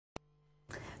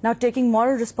Now taking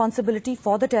moral responsibility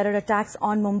for the terror attacks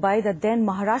on Mumbai, the then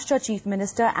Maharashtra Chief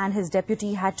Minister and his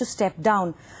deputy had to step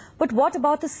down. But what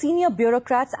about the senior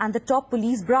bureaucrats and the top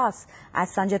police brass?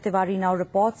 As Sanjay Tiwari now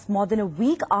reports, more than a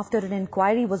week after an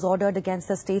inquiry was ordered against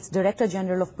the state's Director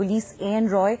General of Police A.N.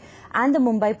 Roy and the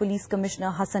Mumbai Police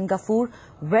Commissioner Hasan Gafoor,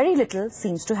 very little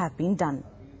seems to have been done.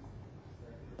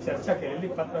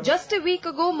 Just a week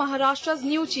ago, Maharashtra's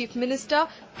new Chief Minister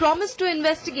promised to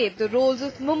investigate the roles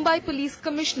of Mumbai Police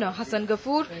Commissioner Hasan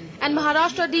Gafoor and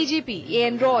Maharashtra DGP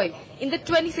A.N. Roy in the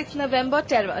 26 November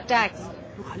terror attacks.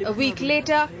 A week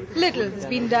later, little has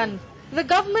been done. The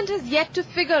government has yet to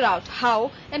figure out how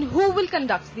and who will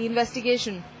conduct the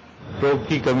investigation. Probe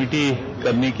की committee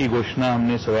करने की घोषणा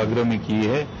हमने सभागृह में की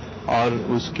है और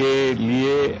उसके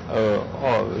लिए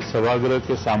सभागृह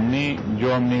के सामने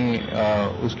जो हमने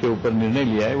उसके ऊपर निर्णय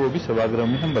लिया है वो भी सभागृह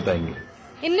में हम बताएंगे.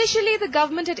 Initially, the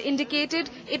government had indicated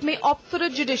it may opt for a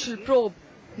judicial probe.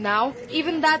 Now,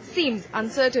 even that seems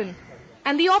uncertain.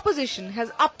 And the opposition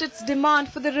has upped its demand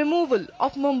for the removal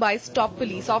of Mumbai's top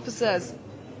police officers.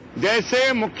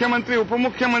 जैसे मुख्यमंत्री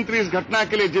उपमुख्यमंत्री इस घटना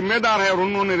के लिए जिम्मेदार है और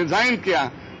उन्होंने रिजाइन किया,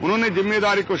 उन्होंने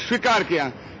जिम्मेदारी को स्वीकार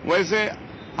किया, वैसे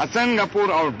हसन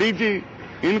गफूर और डीजी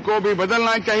इनको भी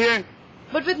बदलना चाहिए.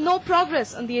 But with no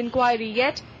progress on the inquiry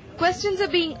yet, questions are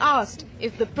being asked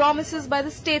if the promises by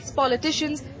the state's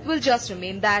politicians will just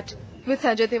remain that. With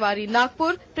Sanjay Tiwari,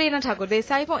 Nagpur, Prerna Thakur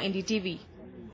Desai for NDTV.